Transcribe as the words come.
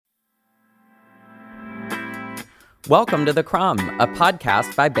Welcome to The Crumb, a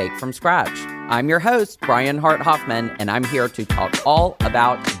podcast by Bake from Scratch. I'm your host, Brian Hart Hoffman, and I'm here to talk all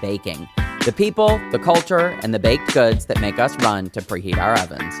about baking. The people, the culture, and the baked goods that make us run to preheat our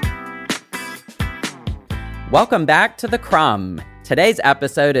ovens. Welcome back to The Crumb. Today's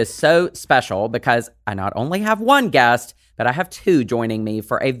episode is so special because I not only have one guest, but I have two joining me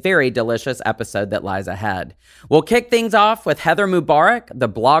for a very delicious episode that lies ahead. We'll kick things off with Heather Mubarak, the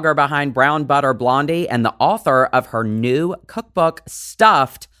blogger behind Brown Butter Blondie and the author of her new cookbook,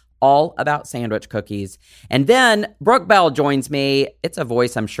 Stuffed, all about sandwich cookies. And then Brooke Bell joins me. It's a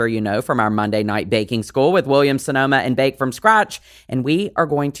voice I'm sure you know from our Monday night baking school with William Sonoma and Bake from Scratch. And we are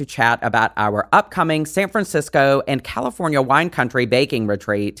going to chat about our upcoming San Francisco and California wine country baking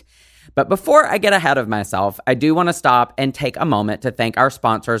retreat. But before I get ahead of myself, I do want to stop and take a moment to thank our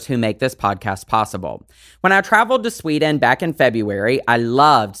sponsors who make this podcast possible. When I traveled to Sweden back in February, I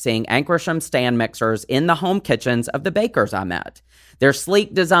loved seeing Ankersham stand mixers in the home kitchens of the bakers I met. Their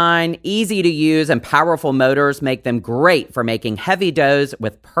sleek design, easy to use, and powerful motors make them great for making heavy doughs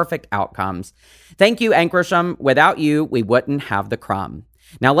with perfect outcomes. Thank you, Ankersham. Without you, we wouldn't have the crumb.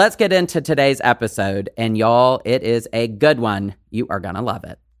 Now let's get into today's episode, and y'all, it is a good one. You are gonna love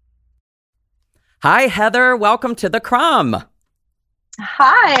it. Hi, Heather. Welcome to The Crumb.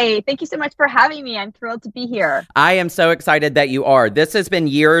 Hi. Thank you so much for having me. I'm thrilled to be here. I am so excited that you are. This has been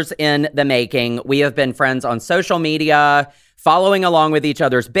years in the making. We have been friends on social media, following along with each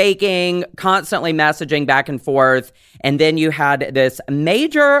other's baking, constantly messaging back and forth. And then you had this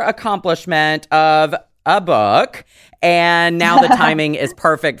major accomplishment of a book. And now the timing is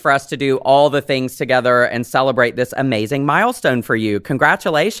perfect for us to do all the things together and celebrate this amazing milestone for you.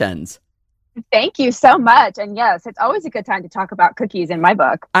 Congratulations. Thank you so much. And yes, it's always a good time to talk about cookies in my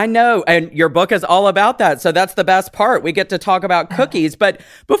book. I know. And your book is all about that. So that's the best part. We get to talk about cookies. But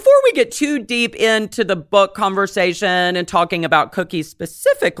before we get too deep into the book conversation and talking about cookies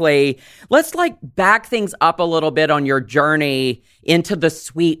specifically, let's back things up a little bit on your journey into the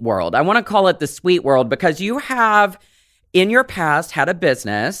sweet world. I want to call it the sweet world because you have in your past had a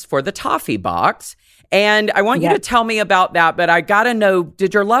business for the toffee box. And I want you to tell me about that, but I got to know,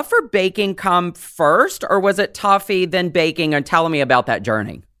 did your love for baking come first, or was it toffee, then baking? And tell me about that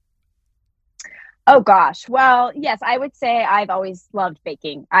journey. Oh, gosh. Well, yes, I would say I've always loved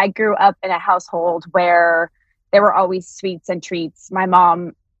baking. I grew up in a household where there were always sweets and treats. My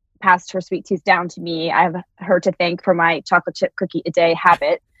mom passed her sweet tooth down to me. I have her to thank for my chocolate chip cookie a day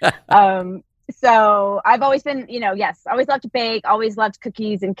habit. So I've always been, always loved to bake, always loved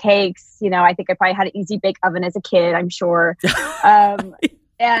cookies and cakes. I think I probably had an easy bake oven as a kid, I'm sure. And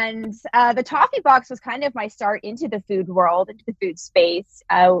the toffee box was kind of my start into the food world, into the food space.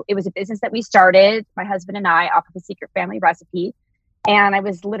 It was a business that we started, my husband and I, off of a secret family recipe. And I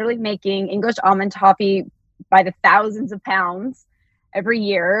was literally making English almond toffee by the thousands of pounds every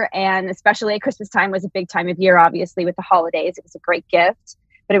year. And especially at Christmas time was a big time of year, obviously, with the holidays. It was a great gift.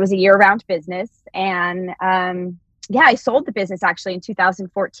 But it was a year-round business. And I sold the business actually in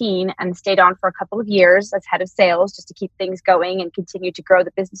 2014 and stayed on for a couple of years as head of sales just to keep things going and continue to grow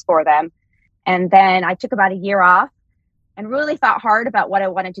the business for them. And then I took about a year off and really thought hard about what I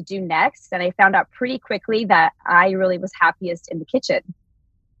wanted to do next. And I found out pretty quickly that I really was happiest in the kitchen.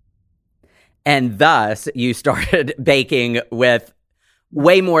 And thus you started baking with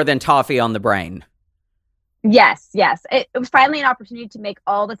way more than toffee on the brain. Yes. It was finally an opportunity to make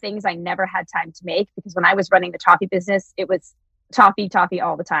all the things I never had time to make, because when I was running the toffee business, it was toffee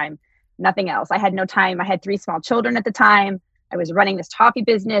all the time, nothing else. I had no time. I had 3 small children at the time. I was running this toffee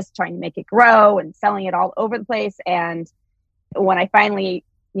business, trying to make it grow and selling it all over the place. And when I finally,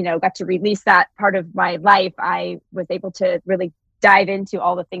 got to release that part of my life, I was able to really dive into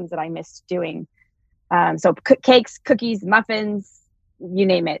all the things that I missed doing. So cakes, cookies, muffins, you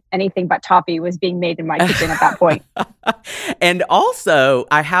name it, anything but toffee was being made in my kitchen at that point. And also,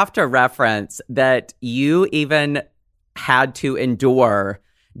 I have to reference that you even had to endure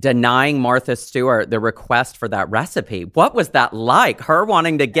denying Martha Stewart the request for that recipe. What was that like? Her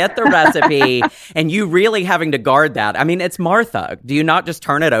wanting to get the recipe and you really having to guard that. I mean, it's Martha. Do you not just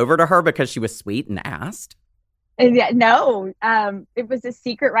turn it over to her because she was sweet and asked? No, it was a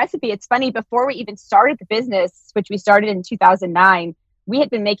secret recipe. It's funny, before we even started the business, which we started in 2009, we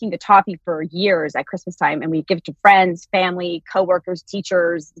had been making the toffee for years at Christmas time, and we'd give it to friends, family, coworkers,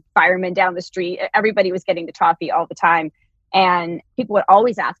 teachers, firemen down the street. Everybody was getting the toffee all the time. And people would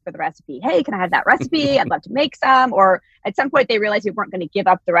always ask for the recipe. Hey, can I have that recipe? I'd love to make some. Or at some point they realized we weren't going to give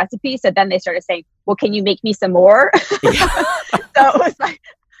up the recipe. So then they started saying, well, can you make me some more? Yeah. So it was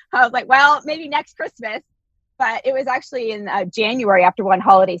I was like, well, maybe next Christmas. But it was actually in January after one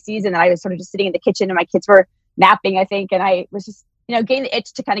holiday season that I was sort of just sitting in the kitchen and my kids were napping, I think. And I was just, getting the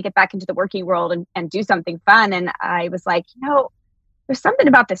itch to kind of get back into the working world and do something fun. And I was like, there's something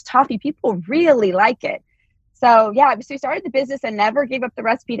about this toffee. People really like it. So yeah, so we started the business and never gave up the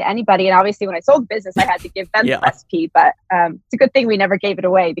recipe to anybody. And obviously when I sold the business, I had to give them the recipe, but it's a good thing we never gave it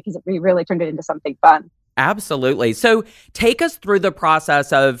away because we really turned it into something fun. Absolutely. So take us through the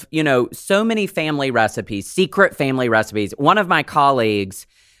process of, so many family recipes, secret family recipes. One of my colleagues,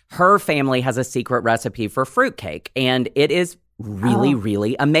 her family has a secret recipe for fruitcake, and it is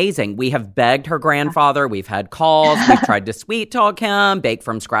really amazing. We have begged her grandfather. We've had calls. We've tried to sweet talk him. Bake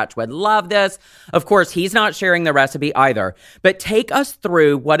from Scratch would love this. Of course, he's not sharing the recipe either. But take us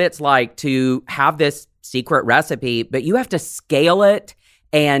through what it's like to have this secret recipe, but you have to scale it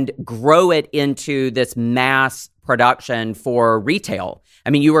and grow it into this mass production for retail. I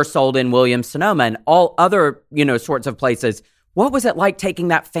mean, you were sold in Williams-Sonoma and all other, sorts of places. What was it like taking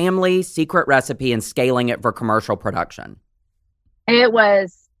that family secret recipe and scaling it for commercial production? It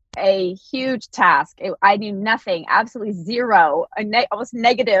was a huge task. I knew nothing, absolutely zero, almost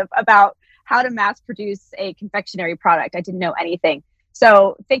negative about how to mass produce a confectionery product. I didn't know anything.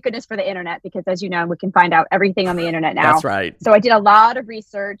 So thank goodness for the internet, because as you know, we can find out everything on the internet now. That's right. So I did a lot of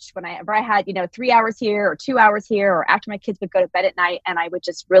research whenever I had, 3 hours here or 2 hours here, or after my kids would go to bed at night, and I would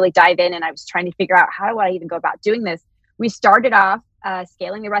just really dive in and I was trying to figure out how do I even go about doing this. We started off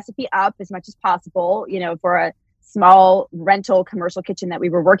scaling the recipe up as much as possible, for a small rental commercial kitchen that we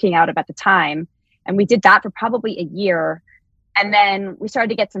were working out of at the time. And we did that for probably a year. And then we started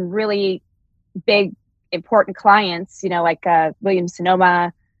to get some really big, important clients, like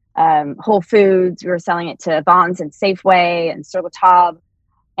Williams-Sonoma, Whole Foods. We were selling it to Vons and Safeway and Sur La Table.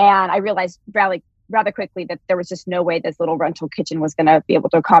 And I realized rather quickly that there was just no way this little rental kitchen was going to be able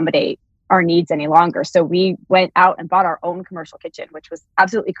to accommodate our needs any longer. So we went out and bought our own commercial kitchen, which was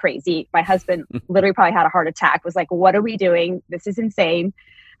absolutely crazy. My husband literally probably had a heart attack, was like, what are we doing? This is insane.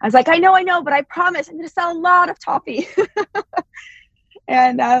 I was like, I know, but I promise I'm going to sell a lot of toffee.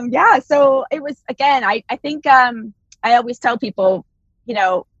 And so it was, again, I think I always tell people,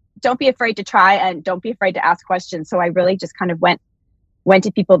 don't be afraid to try and don't be afraid to ask questions. So I really just kind of went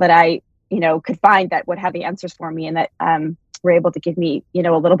to people that I, could find that would have the answers for me, and that were able to give me, a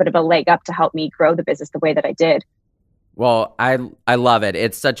little bit of a leg up to help me grow the business the way that I did. Well, I love it.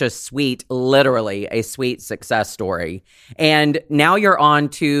 It's such a sweet, literally a sweet success story. And now you're on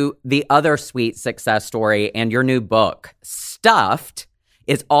to the other sweet success story, and your new book, Stuffed,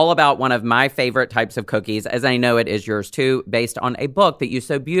 is all about one of my favorite types of cookies, as I know it is yours too, based on a book that you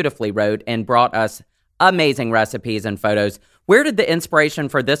so beautifully wrote and brought us amazing recipes and photos. Where did the inspiration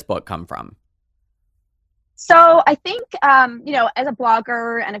for this book come from? So I think, as a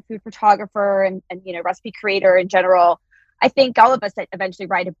blogger and a food photographer and recipe creator in general, I think all of us that eventually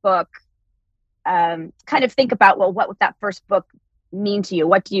write a book kind of think about, well, what would that first book mean to you?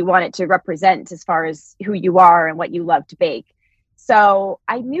 What do you want it to represent as far as who you are and what you love to bake? So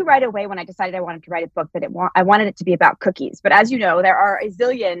I knew right away when I decided I wanted to write a book that I wanted it to be about cookies. But as you know, there are a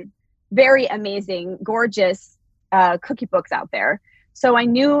zillion very amazing, gorgeous cookie books out there. So I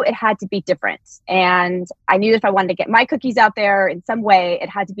knew it had to be different. And I knew if I wanted to get my cookies out there in some way, it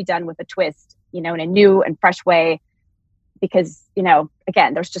had to be done with a twist, in a new and fresh way. Because,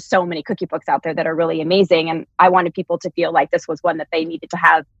 again, there's just so many cookie books out there that are really amazing. And I wanted people to feel like this was one that they needed to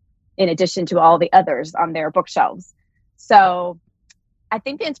have in addition to all the others on their bookshelves. So I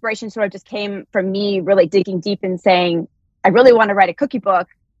think the inspiration sort of just came from me really digging deep and saying, I really want to write a cookie book.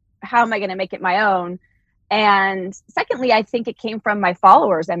 How am I going to make it my own? And secondly, I think it came from my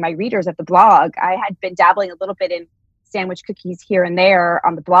followers and my readers of the blog. I had been dabbling a little bit in sandwich cookies here and there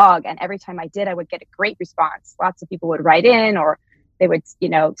on the blog. And every time I did, I would get a great response. Lots of people would write in, or they would,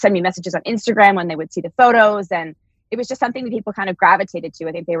 send me messages on Instagram when they would see the photos. And it was just something that people kind of gravitated to.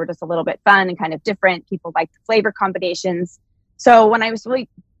 I think they were just a little bit fun and kind of different. People liked the flavor combinations. So when I was really,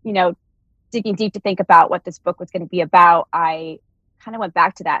 digging deep to think about what this book was going to be about, I kind of went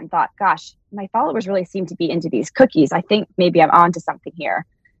back to that and thought, gosh, my followers really seem to be into these cookies. I think maybe I'm onto something here.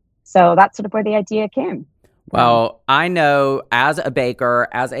 So that's sort of where the idea came. Well, I know as a baker,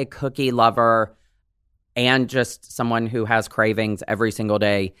 as a cookie lover, and just someone who has cravings every single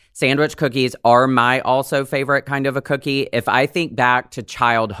day, sandwich cookies are my also favorite kind of a cookie. If I think back to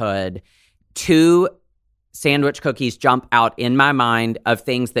childhood, two sandwich cookies jump out in my mind of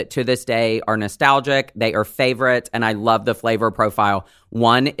things that to this day are nostalgic. They are favorites, and I love the flavor profile.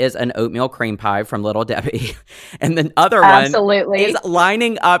 One is an oatmeal cream pie from Little Debbie, and the other one is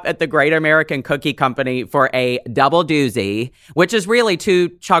lining up at the Great American Cookie Company for a double doozy, which is really 2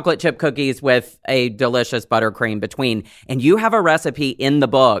 chocolate chip cookies with a delicious buttercream between. And you have a recipe in the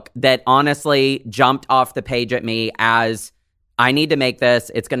book that honestly jumped off the page at me as, I need to make this.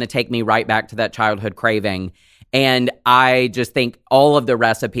 It's going to take me right back to that childhood craving. And I just think all of the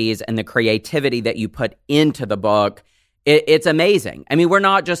recipes and the creativity that you put into the book, it's amazing. I mean, we're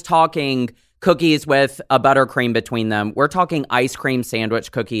not just talking cookies with a buttercream between them. We're talking ice cream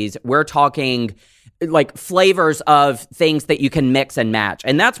sandwich cookies. We're talking like flavors of things that you can mix and match.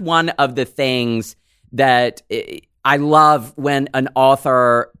 And that's one of the things that I love when an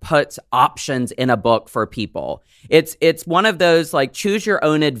author puts options in a book for people. It's one of those like choose your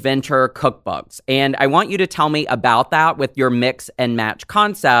own adventure cookbooks. And I want you to tell me about that with your mix and match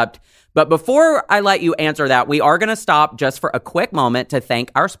concept. But before I let you answer that, we are going to stop just for a quick moment to thank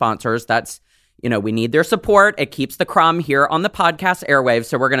our sponsors. That's, we need their support. It keeps the crumb here on the podcast airwaves.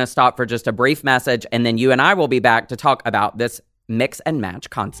 So we're going to stop for just a brief message, and then you and I will be back to talk about this mix and match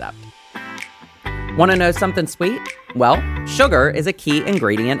concept. Want to know something sweet? Well, sugar is a key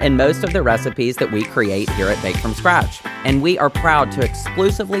ingredient in most of the recipes that we create here at Bake From Scratch. And we are proud to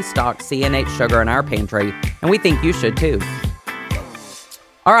exclusively stock CNH sugar in our pantry, and we think you should too.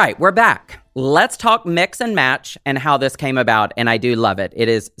 All right, we're back. Let's talk mix and match and how this came about, and I do love it. It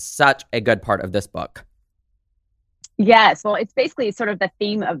is such a good part of this book. Yes, well, it's basically sort of the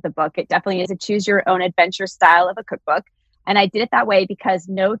theme of the book. It definitely is a choose your own adventure style of a cookbook. And I did it that way because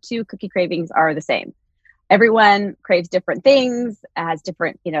no 2 cookie cravings are the same. Everyone craves different things, has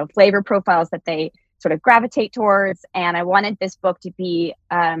different, flavor profiles that they sort of gravitate towards. And I wanted this book to be,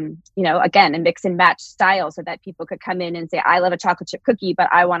 again, a mix and match style so that people could come in and say, I love a chocolate chip cookie, but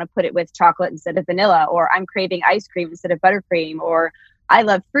I want to put it with chocolate instead of vanilla, or I'm craving ice cream instead of buttercream, or I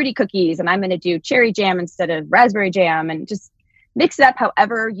love fruity cookies and I'm going to do cherry jam instead of raspberry jam, and just mix it up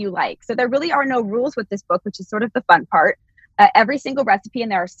however you like. So there really are no rules with this book, which is sort of the fun part. Every single recipe,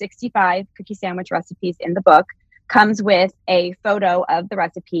 and there are 65 cookie sandwich recipes in the book, comes with a photo of the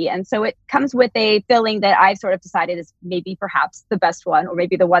recipe. And so it comes with a filling that I've sort of decided is maybe perhaps the best one, or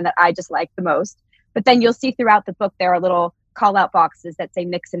maybe the one that I just like the most. But then you'll see throughout the book, there are little call out boxes that say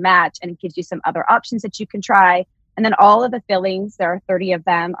mix and match, and it gives you some other options that you can try. And then all of the fillings, there are 30 of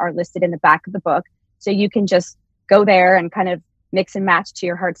them, are listed in the back of the book. So you can just go there and kind of mix and match to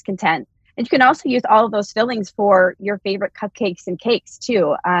your heart's content. And you can also use all of those fillings for your favorite cupcakes and cakes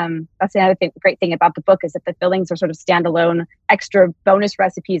too. That's another great thing about the book, is that the fillings are sort of standalone, extra bonus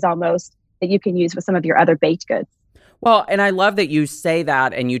recipes almost that you can use with some of your other baked goods. Well, and I love that you say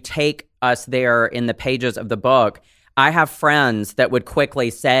that and you take us there in the pages of the book. I have friends that would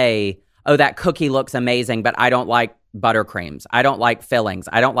quickly say, oh, that cookie looks amazing, but I don't like buttercreams. I don't like fillings.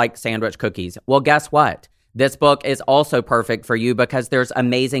 I don't like sandwich cookies. Well, guess what? This book is also perfect for you because there's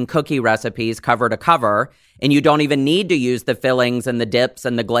amazing cookie recipes cover to cover, and you don't even need to use the fillings and the dips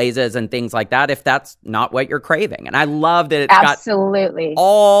and the glazes and things like that if that's not what you're craving. And I love that it's got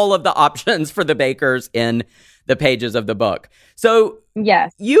all of the options for the bakers in the pages of the book. So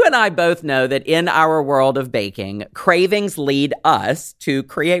yes, you and I both know that in our world of baking, cravings lead us to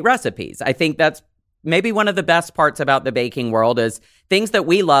create recipes. I think that's maybe one of the best parts about the baking world is things that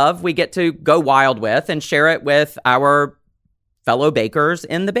we love, we get to go wild with and share it with our fellow bakers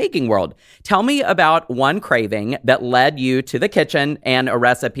in the baking world. Tell me about one craving that led you to the kitchen and a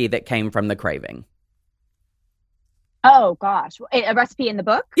recipe that came from the craving. Oh, gosh. A recipe in the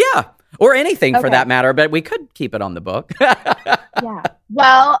book? Yeah. Or anything for that matter, but we could keep it on the book. Yeah.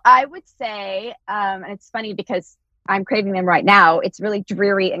 Well, I would say, and it's funny because I'm craving them right now. It's really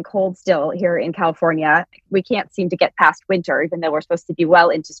dreary and cold still here in California. We can't seem to get past winter, even though we're supposed to be well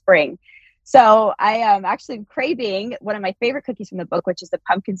into spring. So I am actually craving one of my favorite cookies from the book, which is the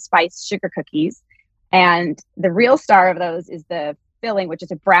pumpkin spice sugar cookies. And the real star of those is the filling, which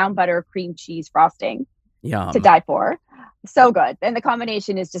is a brown butter cream cheese frosting. Yum. To die for. So good. And the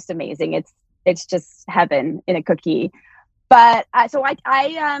combination is just amazing. It's just heaven in a cookie. But so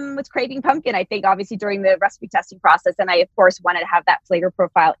I was craving pumpkin, I think, obviously during the recipe testing process. And I, of course, wanted to have that flavor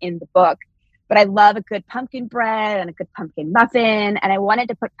profile in the book. But I love a good pumpkin bread and a good pumpkin muffin. And I wanted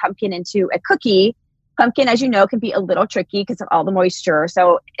to put pumpkin into a cookie. Pumpkin, as you know, can be a little tricky because of all the moisture.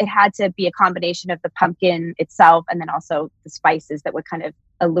 So it had to be a combination of the pumpkin itself and then also the spices that would kind of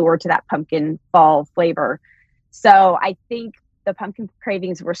allure to that pumpkin fall flavor. So I think the pumpkin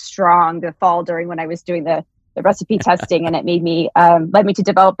cravings were strong the fall during when I was doing the recipe testing, and it made me led me to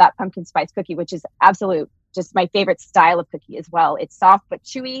develop that pumpkin spice cookie, which is absolute just my favorite style of cookie as well. It's soft but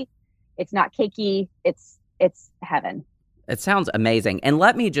chewy. It's not cakey. It's heaven. It sounds amazing. And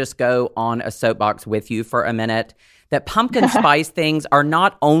let me just go on a soapbox with you for a minute, that pumpkin spice things are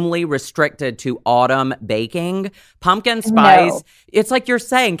not only restricted to autumn baking. Pumpkin spice, It's like you're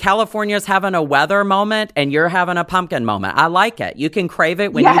saying, California's having a weather moment and you're having a pumpkin moment. I like it. You can crave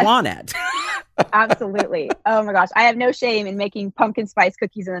it when you want it. Absolutely. Oh my gosh. I have no shame in making pumpkin spice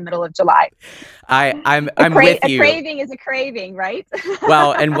cookies in the middle of July. I'm with you. A craving is a craving, right?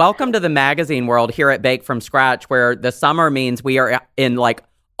 Well, and welcome to the magazine world here at Bake From Scratch, where the summer means we are in like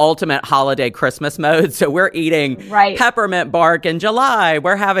ultimate holiday Christmas mode. So we're eating peppermint bark in July.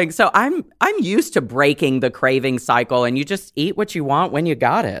 I'm used to breaking the craving cycle, and you just eat what you want when you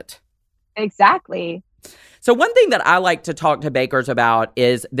got it. Exactly. So one thing that I like to talk to bakers about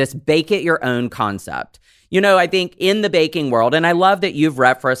is this bake it your own concept. You know, I think in the baking world, and I love that you've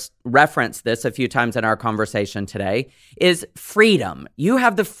referenced this a few times in our conversation today, is freedom. You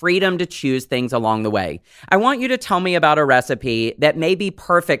have the freedom to choose things along the way. I want you to tell me about a recipe that may be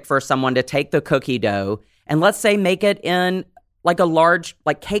perfect for someone to take the cookie dough and, let's say, make it in like a large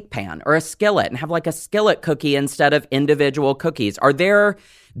like cake pan or a skillet and have like a skillet cookie instead of individual cookies. Are there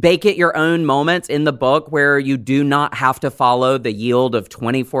bake it your own moments in the book where you do not have to follow the yield of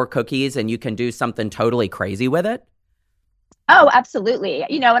 24 cookies and you can do something totally crazy with it? Oh, absolutely.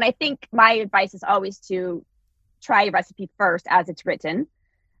 You know, and I think my advice is always to try a recipe first as it's written,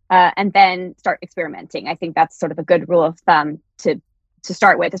 and then start experimenting. I think that's sort of a good rule of thumb to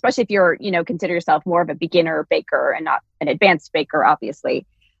start with, especially if you're, consider yourself more of a beginner baker and not an advanced baker, obviously.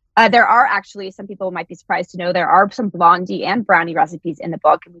 There are actually, some people might be surprised to know, there are some blondie and brownie recipes in the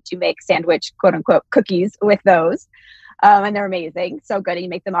book, and we do make sandwich, quote unquote, cookies with those. And they're amazing. So good. And you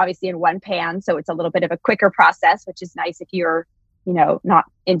make them obviously in one pan. So it's a little bit of a quicker process, which is nice if you're, not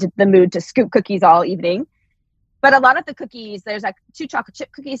into the mood to scoop cookies all evening. But a lot of the cookies, there's like 2 chocolate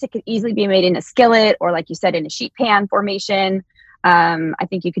chip cookies that could easily be made in a skillet, or like you said, in a sheet pan formation. I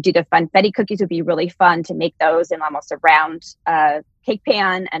think you could do the funfetti cookies. Would be really fun to make those in almost a round cake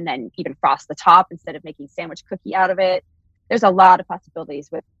pan, and then even frost the top instead of making sandwich cookie out of it. There's a lot of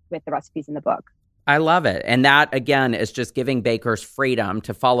possibilities with the recipes in the book. I love it. And that, again, is just giving bakers freedom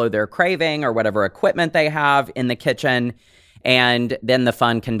to follow their craving or whatever equipment they have in the kitchen. And then the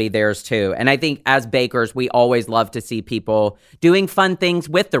fun can be theirs too. And I think as bakers, we always love to see people doing fun things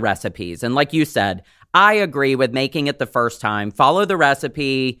with the recipes. And like you said, I agree with making it the first time. Follow the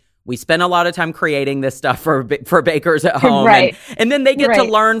recipe. We spend a lot of time creating this stuff for bakers at home. Right. And then they get to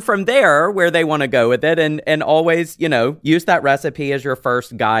learn from there where they want to go with it. And always, use that recipe as your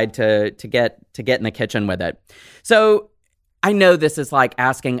first guide to get in the kitchen with it. So I know this is like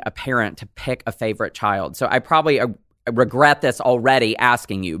asking a parent to pick a favorite child. So I probably regret this already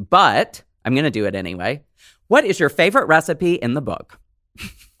asking you, but I'm going to do it anyway. What is your favorite recipe in the book?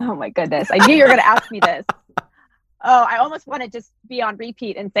 Oh my goodness. I knew you were going to ask me this. Oh, I almost want to just be on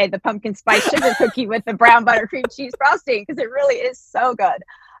repeat and say the pumpkin spice sugar cookie with the brown buttercream cheese frosting, because it really is so good.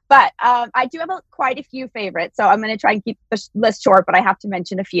 But I do have quite a few favorites, so I'm going to try and keep the list short, but I have to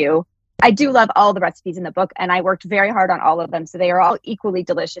mention a few. I do love all the recipes in the book, and I worked very hard on all of them, so they are all equally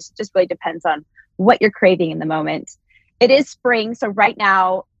delicious. It just really depends on what you're craving in the moment. It is spring, so right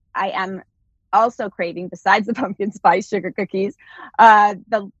now I am also craving, besides the pumpkin spice sugar cookies,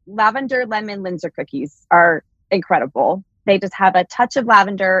 the lavender lemon Linzer cookies are incredible. They just have a touch of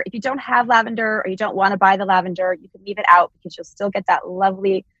lavender. If you don't have lavender or you don't want to buy the lavender, you can leave it out because you'll still get that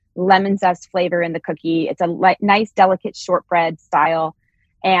lovely lemon zest flavor in the cookie. It's a nice, delicate shortbread style.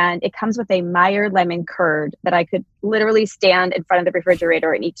 And it comes with a Meyer lemon curd that I could literally stand in front of the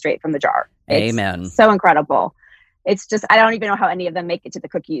refrigerator and eat straight from the jar. Amen. It's so incredible. It's just, I don't even know how any of them make it to the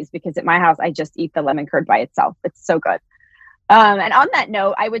cookies, because at my house, I just eat the lemon curd by itself. It's so good. And on that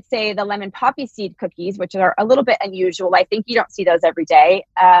note, I would say the lemon poppy seed cookies, which are a little bit unusual. I think you don't see those every day,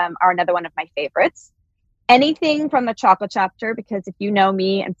 are another one of my favorites. Anything from the chocolate chapter, because if you know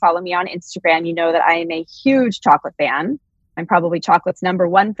me and follow me on Instagram, you know that I am a huge chocolate fan. I'm probably chocolate's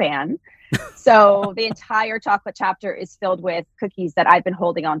 #1 fan. So the entire chocolate chapter is filled with cookies that I've been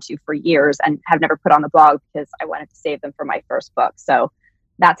holding on to for years and have never put on the blog because I wanted to save them for my first book. So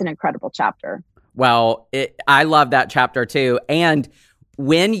that's an incredible chapter. Well, I love that chapter too. And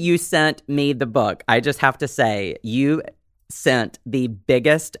when you sent me the book, I just have to say, you sent the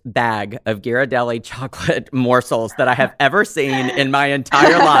biggest bag of Ghirardelli chocolate morsels that I have ever seen in my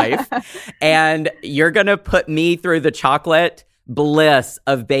entire life. And you're going to put me through the chocolate bliss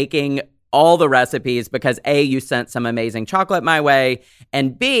of baking all the recipes because A, you sent some amazing chocolate my way,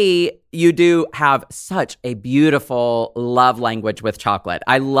 and B, you do have such a beautiful love language with chocolate.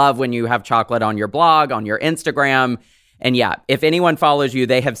 I love when you have chocolate on your blog, on your Instagram. And yeah, if anyone follows you,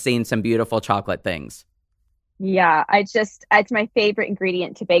 they have seen some beautiful chocolate things. Yeah, it's my favorite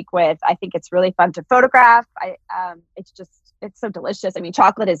ingredient to bake with. I think it's really fun to photograph. It's so delicious. I mean,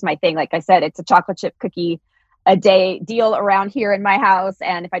 chocolate is my thing. Like I said, it's a chocolate chip cookie a day deal around here in my house.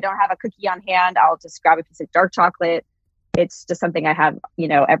 And if I don't have a cookie on hand, I'll just grab a piece of dark chocolate. It's just something I have,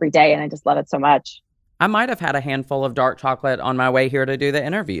 every day. And I just love it so much. I might have had a handful of dark chocolate on my way here to do the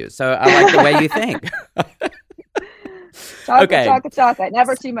interview. So I like the way you think. Chocolate.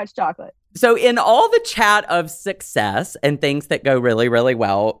 Never too much chocolate. So in all the chat of success and things that go really, really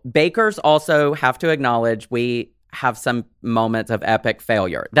well, bakers also have to acknowledge we have some moments of epic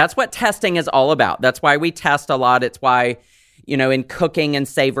failure. That's what testing is all about. That's why we test a lot. It's why, in cooking and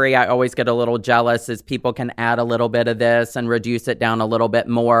savory, I always get a little jealous as people can add a little bit of this and reduce it down a little bit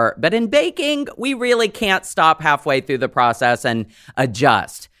more. But in baking, we really can't stop halfway through the process and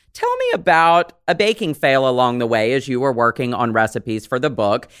adjust. Tell me about a baking fail along the way as you were working on recipes for the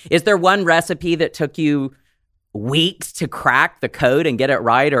book. Is there one recipe that took you weeks to crack the code and get it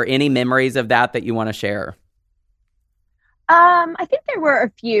right, or any memories of that you want to share? I think there were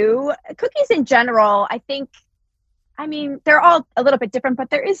a few. Cookies in general, they're all a little bit different, but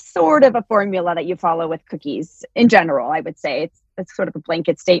there is sort of a formula that you follow with cookies in general, I would say. It's sort of a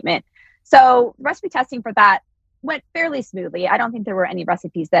blanket statement. So recipe testing for that went fairly smoothly. I don't think there were any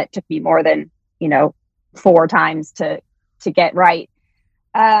recipes that took me more than, 4 times to get right.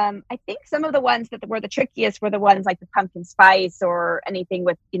 I think some of the ones that were the trickiest were the ones like the pumpkin spice or anything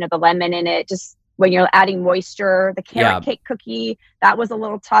with, the lemon in it. Just when you're adding moisture, the carrot cake cookie, that was a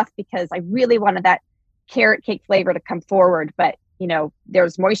little tough because I really wanted that carrot cake flavor to come forward. But,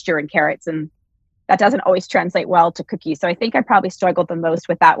 there's moisture in carrots and that doesn't always translate well to cookies. So I think I probably struggled the most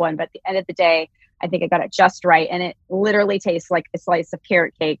with that one. But at the end of the day, I think I got it just right. And it literally tastes like a slice of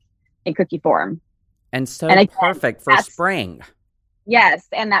carrot cake in cookie form. And again, perfect for spring. Yes.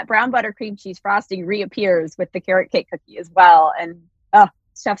 And that brown butter cream cheese frosting reappears with the carrot cake cookie as well. And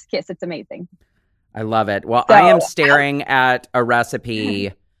chef's kiss. It's amazing. I love it. Well, I am staring at a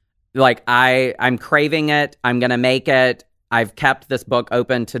recipe. Like I'm craving it. I'm going to make it. I've kept this book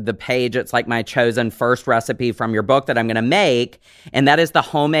open to the page. It's like my chosen first recipe from your book that I'm going to make. And that is the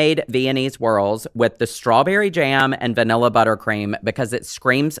homemade Viennese whirls with the strawberry jam and vanilla buttercream because it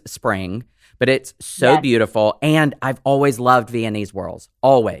screams spring, but it's so beautiful. And I've always loved Viennese whirls.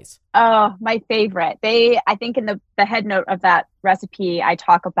 Always. Oh, my favorite. I think in the head note of that recipe, I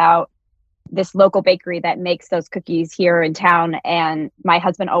talk about this local bakery that makes those cookies here in town. And my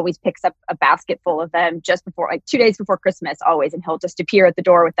husband always picks up a basket full of them just before, like 2 days before Christmas always. And he'll just appear at the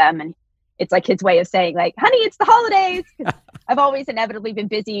door with them. And it's like his way of saying like, honey, it's the holidays. 'Cause I've always inevitably been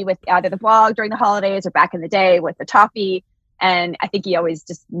busy with either the blog during the holidays or back in the day with the toffee. And I think he always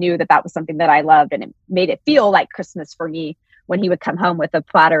just knew that was something that I loved. And it made it feel like Christmas for me when he would come home with a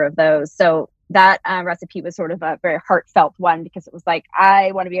platter of those. So that recipe was sort of a very heartfelt one because it was like,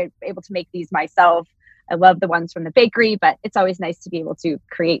 I want to be able to make these myself. I love the ones from the bakery, but it's always nice to be able to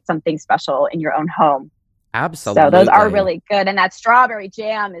create something special in your own home. Absolutely. So those are really good. And that strawberry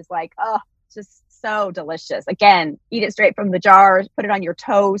jam is like, just so delicious. Again, eat it straight from the jar, put it on your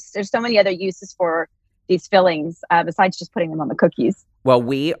toast. There's so many other uses for these fillings besides just putting them on the cookies. Well,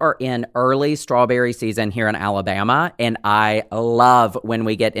 we are in early strawberry season here in Alabama, and I love when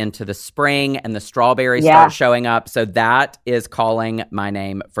we get into the spring and the strawberries start showing up. So that is calling my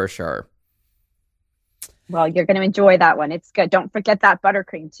name for sure. Well, you're going to enjoy that one. It's good. Don't forget that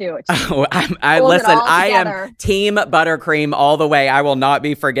buttercream too. I am team buttercream all the way. I will not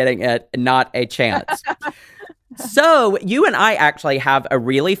be forgetting it. Not a chance. So you and I actually have a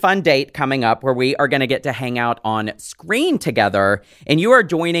really fun date coming up where we are going to get to hang out on screen together. And you are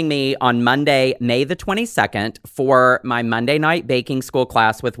joining me on Monday, May the 22nd for my Monday night baking school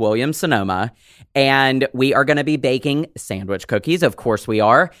class with William Sonoma. And we are going to be baking sandwich cookies. Of course we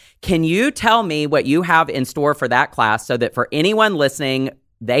are. Can you tell me what you have in store for that class so that for anyone listening,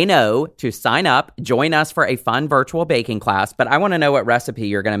 they know to sign up, join us for a fun virtual baking class. But I want to know what recipe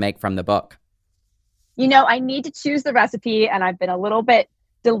you're going to make from the book. I need to choose the recipe, and I've been a little bit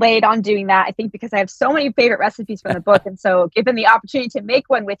delayed on doing that. I think because I have so many favorite recipes from the book. And so given the opportunity to make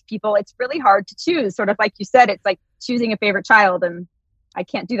one with people, it's really hard to choose. Sort of like you said, it's like choosing a favorite child. And I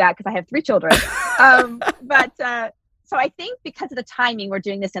can't do that because I have 3 children. So I think because of the timing, we're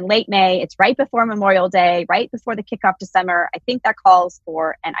doing this in late May. It's right before Memorial Day, right before the kickoff to summer. I think that calls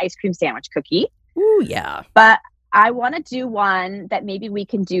for an ice cream sandwich cookie. Ooh, yeah. But I want to do one that maybe we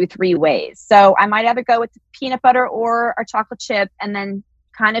can do 3 ways. So I might either go with the peanut butter or our chocolate chip, and then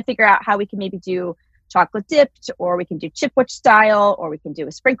kind of figure out how we can maybe do chocolate dipped, or we can do chipwich style, or we can do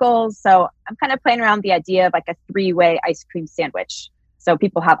with sprinkles. So I'm kind of playing around the idea of like a 3-way ice cream sandwich, so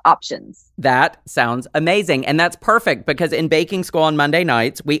people have options. That sounds amazing. And that's perfect because in baking school on Monday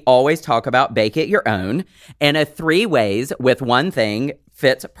nights, we always talk about bake it your own. And a 3 ways with one thing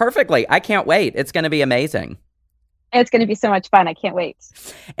fits perfectly. I can't wait. It's going to be amazing. It's going to be so much fun. I can't wait.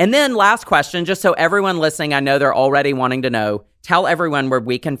 And then last question, just so everyone listening, I know they're already wanting to know, tell everyone where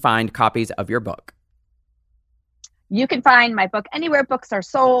we can find copies of your book. You can find my book anywhere books are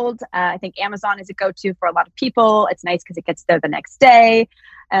sold. I think Amazon is a go-to for a lot of people. It's nice because it gets there the next day.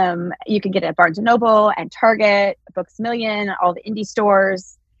 You can get it at Barnes & Noble and Target, Books A Million, all the indie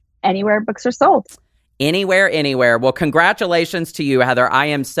stores, anywhere books are sold. Anywhere. Well, congratulations to you, Heather. I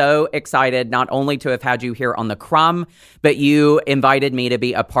am so excited not only to have had you here on The Crumb, but you invited me to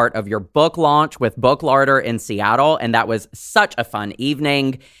be a part of your book launch with Book Larder in Seattle, and that was such a fun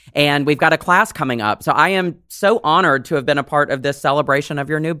evening. And we've got a class coming up, so I am so honored to have been a part of this celebration of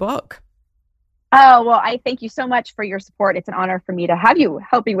your new book. Oh, well, I thank you so much for your support. It's an honor for me to have you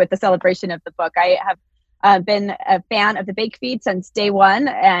help me with the celebration of the book. I have been a fan of the Bake Feed since day one,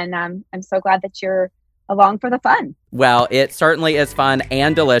 and I'm so glad that you're along for the fun. Well, it certainly is fun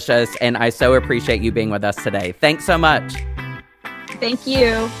and delicious, and I so appreciate you being with us today. Thanks so much. Thank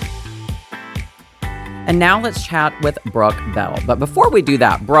you. And now let's chat with Brooke Bell. But before we do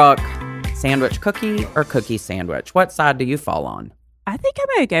that, Brooke, sandwich cookie or cookie sandwich? What side do you fall on? I think I'm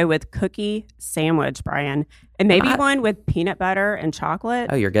going to go with cookie sandwich, Brian. And maybe one with peanut butter and chocolate.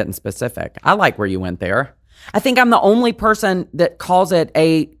 Oh, you're getting specific. I like where you went there. I think I'm the only person that calls it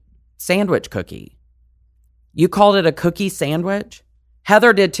a sandwich cookie. You called it a cookie sandwich?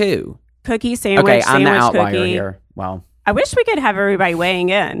 Heather did too. Cookie sandwich, okay, I'm the outlier cookie. here. Well, I wish we could have everybody weighing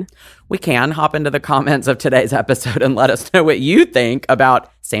in. We can hop into the comments of today's episode and let us know what you think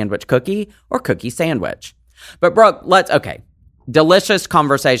about sandwich cookie or cookie sandwich. But Brooke, delicious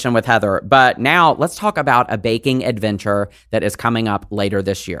conversation with Heather. But now let's talk about a baking adventure that is coming up later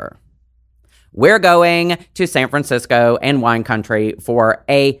this year. We're going to San Francisco and wine country for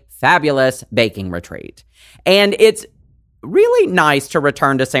a fabulous baking retreat. And it's really nice to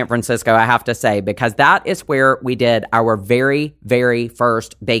return to San Francisco, I have to say, because that is where we did our very, very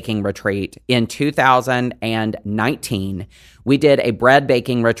first baking retreat in 2019. We did a bread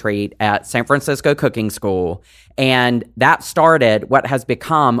baking retreat at San Francisco Cooking School, and that started what has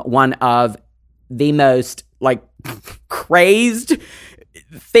become one of the most crazed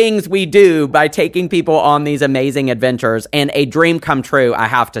things we do by taking people on these amazing adventures, and a dream come true, I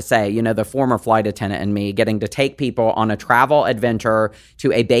have to say. You know, the former flight attendant and me getting to take people on a travel adventure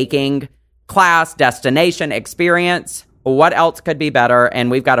to a baking class, destination, experience. What else could be better?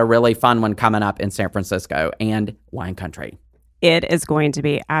 And we've got a really fun one coming up in San Francisco and wine country. It is going to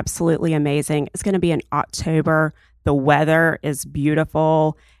be absolutely amazing. It's going to be in October. The weather is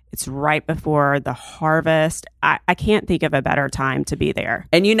beautiful. It's right before the harvest. I can't think of a better time to be there.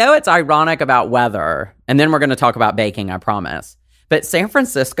 And you know, it's ironic about weather, and then we're going to talk about baking, I promise. But San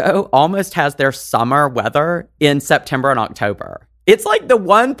Francisco almost has their summer weather in September and October. It's like the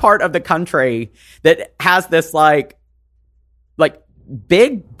one part of the country that has this like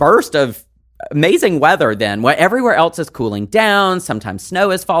big burst of amazing weather then, when everywhere else is cooling down. Sometimes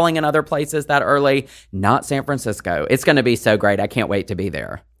snow is falling in other places that early. Not San Francisco. It's going to be so great. I can't wait to be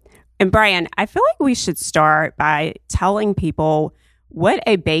there. And Brian, I feel like we should start by telling people what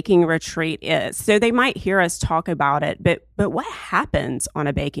a baking retreat is. So they might hear us talk about it, but what happens on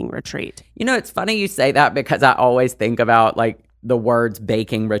a baking retreat? You know, it's funny you say that because I always think about the words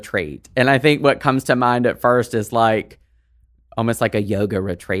baking retreat. And I think what comes to mind at first is almost like a yoga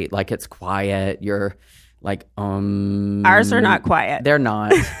retreat. It's quiet. You're Ours are not quiet. They're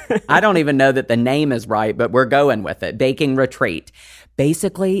not. I don't even know that the name is right, but we're going with it. Baking retreat.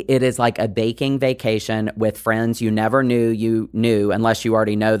 Basically, it is like a baking vacation with friends you never knew you knew, unless you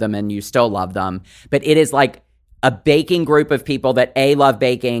already know them and you still love them. But it is like a baking group of people that A, love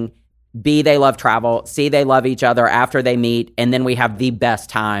baking, B, they love travel, C, they love each other after they meet, and then we have the best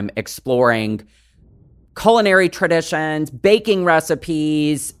time exploring culinary traditions, baking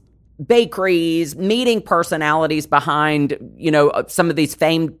recipes, bakeries, meeting personalities behind, some of these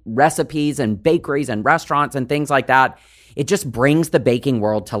famed recipes and bakeries and restaurants and things like that. It just brings the baking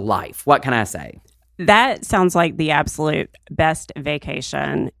world to life. What can I say? That sounds like the absolute best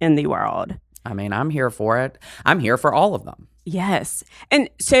vacation in the world. I mean, I'm here for it. I'm here for all of them. Yes. And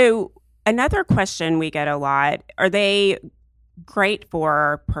so another question we get a lot, are they great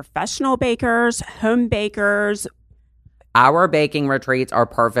for professional bakers, home bakers? Our baking retreats are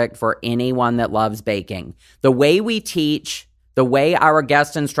perfect for anyone that loves baking. The way we teach, the way our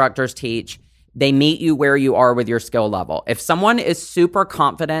guest instructors teach, they meet you where you are with your skill level. If someone is super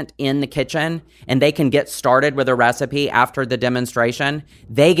confident in the kitchen and they can get started with a recipe after the demonstration,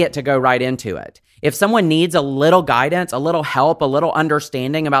 they get to go right into it. If someone needs a little guidance, a little help, a little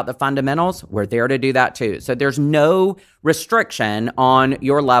understanding about the fundamentals, we're there to do that too. So there's no restriction on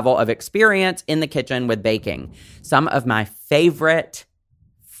your level of experience in the kitchen with baking. Some of my favorite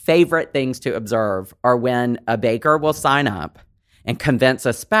things to observe are when a baker will sign up and convince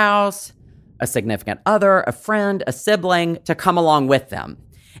a spouse, a significant other, a friend, a sibling to come along with them.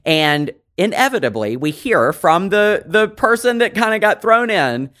 And inevitably, we hear from the person that kind of got thrown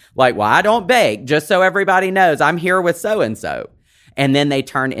in, like, well, I don't bake, just so everybody knows I'm here with so-and-so. And then they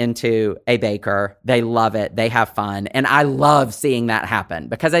turn into a baker. They love it. They have fun. And I love seeing that happen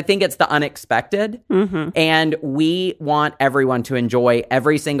because I think it's the unexpected. And we want everyone to enjoy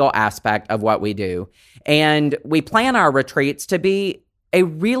every single aspect of what we do. And we plan our retreats to be a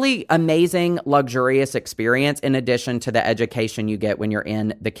really amazing, luxurious experience in addition to the education you get when you're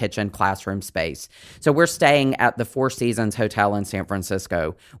in the kitchen classroom space. So we're staying at the Four Seasons Hotel in San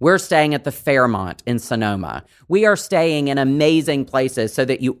Francisco. We're staying at the Fairmont in Sonoma. We are staying in amazing places so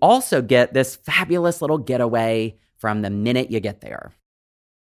that you also get this fabulous little getaway from the minute you get there.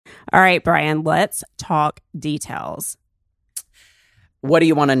 All right, Brian, let's talk details. What do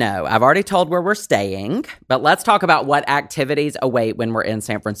you want to know? I've already told where we're staying, but let's talk about what activities await when we're in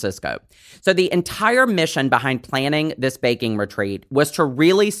San Francisco. So the entire mission behind planning this baking retreat was to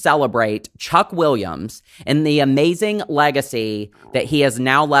really celebrate Chuck Williams and the amazing legacy that he has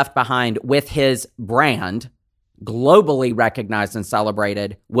now left behind with his brand, globally recognized and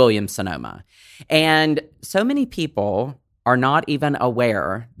celebrated, Williams-Sonoma. And so many people are not even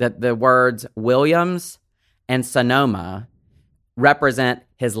aware that the words Williams and Sonoma represent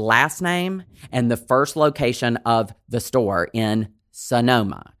his last name and the first location of the store in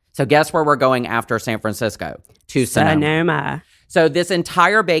Sonoma. So guess where we're going after San Francisco? To Sonoma. So this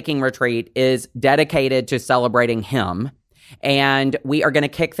entire baking retreat is dedicated to celebrating him. And we are going to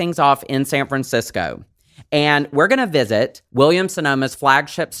kick things off in San Francisco. And we're going to visit Williams-Sonoma's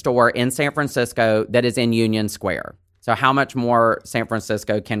flagship store in San Francisco that is in Union Square. So how much more San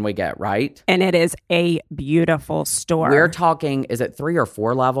Francisco can we get, right? And it is a beautiful store. We're talking, is it 3 or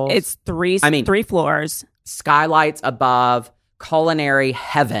 4 levels? It's three floors. Skylights above, culinary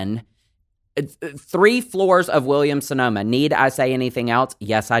heaven. 3 floors of Williams-Sonoma. Need I say anything else?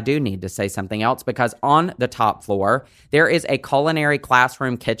 Yes, I do need to say something else because on the top floor, there is a culinary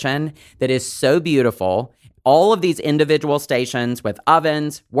classroom kitchen that is so beautiful. All of these individual stations with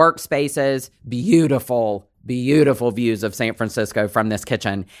ovens, workspaces, beautiful views of San Francisco from this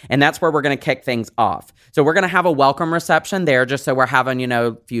kitchen. And that's where we're going to kick things off. So we're going to have a welcome reception there just so we're having,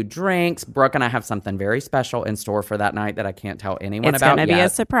 a few drinks. Brooke and I have something very special in store for that night that I can't tell anyone about yet. It's going to be a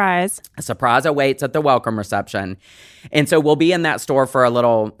surprise. A surprise awaits at the welcome reception. And so we'll be in that store for a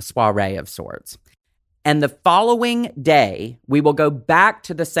little soiree of sorts. And the following day, we will go back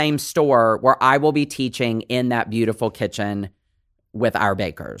to the same store where I will be teaching in that beautiful kitchen with our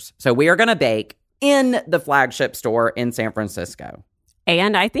bakers. So we are going to bake in the flagship store in San Francisco.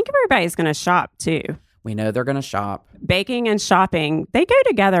 And I think everybody's going to shop too. We know they're going to shop. Baking and shopping, they go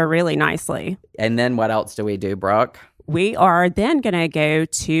together really nicely. And then what else do we do, Brooke? We are then going to go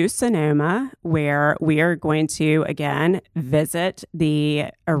to Sonoma, where we are going to, again, visit the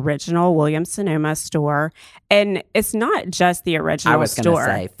original Williams-Sonoma store. And it's not just the original store. I was going to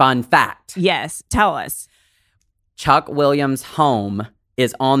say, fun fact. Yes, tell us. Chuck Williams' home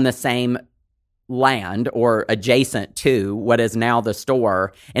is on the same land or adjacent to what is now the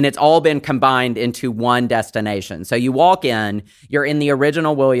store, and it's all been combined into one destination. So you walk in, you're in the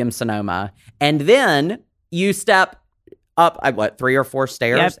original Williams-Sonoma, and then you step up, 3 or 4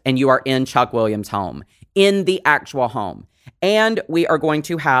 stairs, and you are in Chuck Williams' home, in the actual home. And we are going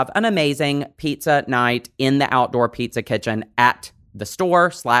to have an amazing pizza night in the outdoor pizza kitchen at the store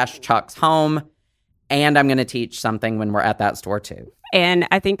 / Chuck's home. And I'm going to teach something when we're at that store too. And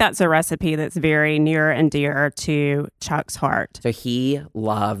I think that's a recipe that's very near and dear to Chuck's heart. So he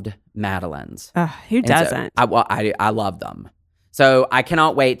loved Madeleines. Who doesn't? So I love them. So I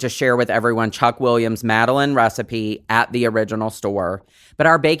cannot wait to share with everyone Chuck Williams' Madeleine recipe at the original store. But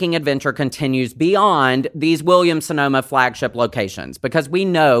our baking adventure continues beyond these Williams-Sonoma flagship locations because we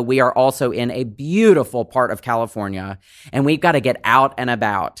know we are also in a beautiful part of California and we've got to get out and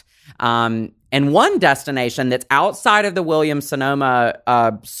about. And one destination that's outside of the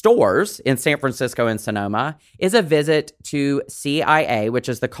Williams-Sonoma stores in San Francisco and Sonoma is a visit to CIA, which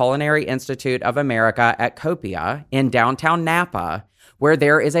is the Culinary Institute of America at Copia in downtown Napa, where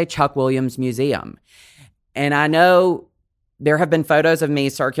there is a Chuck Williams Museum. And I know there have been photos of me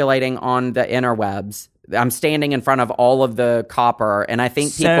circulating on the interwebs. I'm standing in front of all of the copper, and I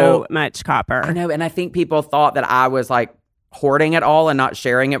think so much copper. I know, and I think people thought that I was like hoarding it all and not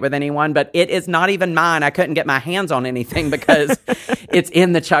sharing it with anyone, but it is not even mine. I couldn't get my hands on anything because it's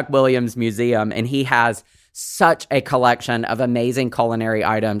in the Chuck Williams Museum, and he has such a collection of amazing culinary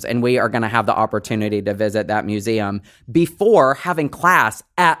items, and we are going to have the opportunity to visit that museum before having class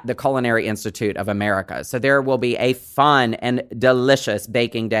at the Culinary Institute of America. So there will be a fun and delicious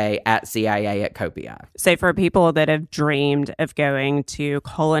baking day at CIA at Copia. So for people that have dreamed of going to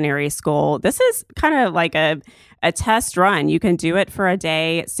culinary school, this is kind of like a test run. You can do it for a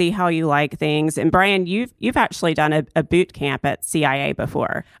day, see how you like things. And Brian, you've actually done a boot camp at CIA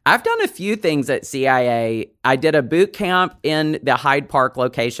before. I've done a few things at CIA. I did a boot camp in the Hyde Park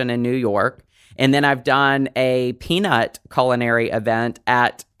location in New York. And then I've done a peanut culinary event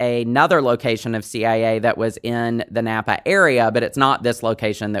at another location of CIA that was in the Napa area, but it's not this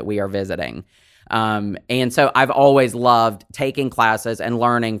location that we are visiting. And so I've always loved taking classes and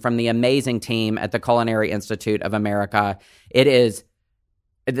learning from the amazing team at the Culinary Institute of America. It is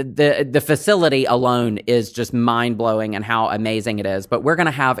the facility alone is just mind-blowing and how amazing it is. But we're going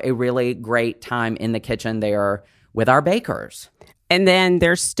to have a really great time in the kitchen there with our bakers. And then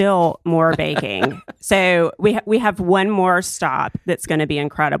there's still more baking. So we have one more stop that's going to be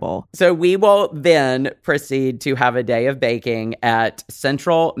incredible. So we will then proceed to have a day of baking at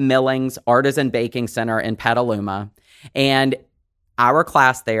Central Millings Artisan Baking Center in Petaluma. And our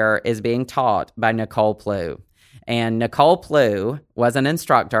class there is being taught by Nicole Plew. And Nicole Plew was an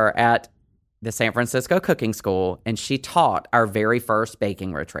instructor at the San Francisco Cooking School, and she taught our very first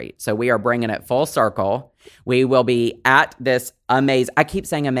baking retreat. So we are bringing it full circle. We will be at this amazing, I keep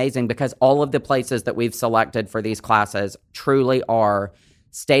saying amazing because all of the places that we've selected for these classes truly are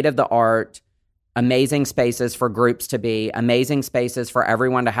state-of-the-art, amazing spaces for groups to be, amazing spaces for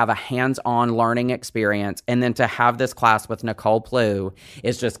everyone to have a hands-on learning experience. And then to have this class with Nicole Plew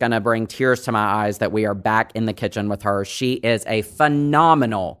is just going to bring tears to my eyes that we are back in the kitchen with her. She is a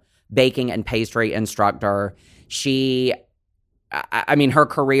phenomenal baking and pastry instructor. I mean, her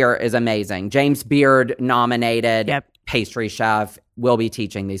career is amazing. James Beard nominated pastry chef will be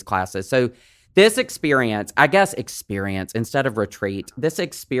teaching these classes. So this experience instead of retreat, this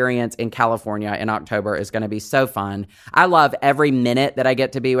experience in California in October is going to be so fun. I love every minute that I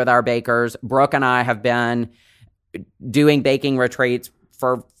get to be with our bakers. Brooke and I have been doing baking retreats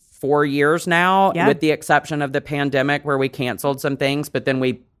for 4 years now, with the exception of the pandemic where we canceled some things, but then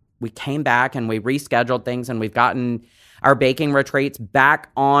we came back and we rescheduled things, and we've gotten our baking retreats back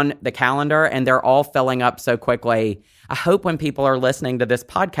on the calendar, and they're all filling up so quickly. I hope when people are listening to this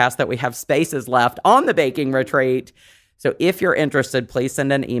podcast that we have spaces left on the baking retreat. So if you're interested, please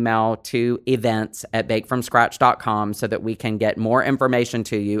send an email to events@bakefromscratch.com so that we can get more information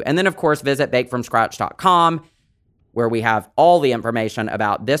to you. And then, of course, visit bakefromscratch.com, where we have all the information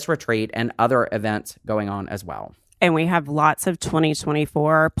about this retreat and other events going on as well. And we have lots of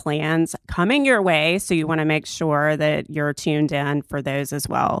 2024 plans coming your way, so you want to make sure that you're tuned in for those as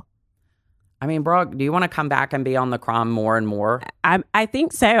well. I mean, Brooke, do you want to come back and be on the Crom more and more? I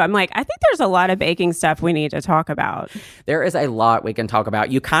think so. I think there's a lot of baking stuff we need to talk about. There is a lot we can talk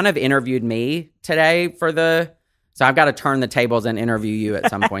about. You kind of interviewed me today so I've got to turn the tables and interview you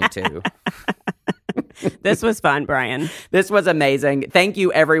at some point too. This was fun, Brian. This was amazing. Thank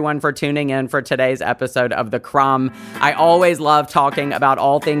you, everyone, for tuning in for today's episode of The Crumb. I always love talking about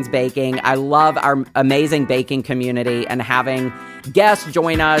all things baking. I love our amazing baking community and having guests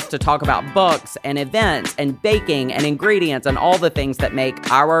join us to talk about books and events and baking and ingredients and all the things that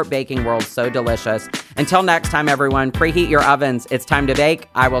make our baking world so delicious. Until next time, everyone, preheat your ovens. It's time to bake.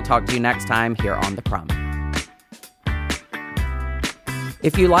 I will talk to you next time here on The Crumb.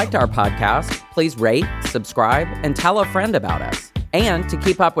 If you liked our podcast, please rate, subscribe, and tell a friend about us. And to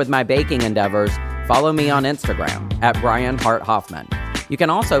keep up with my baking endeavors, follow me on Instagram @BrianHartHoffman. You can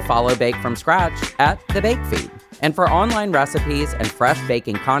also follow Bake From Scratch @TheBakeFeed. And for online recipes and fresh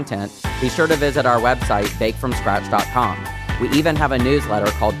baking content, be sure to visit our website, bakefromscratch.com. We even have a newsletter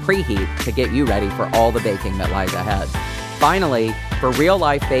called Preheat to get you ready for all the baking that lies ahead. Finally, for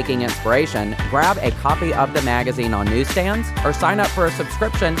real-life baking inspiration, grab a copy of the magazine on newsstands or sign up for a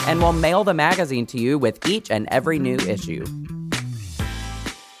subscription and we'll mail the magazine to you with each and every new issue.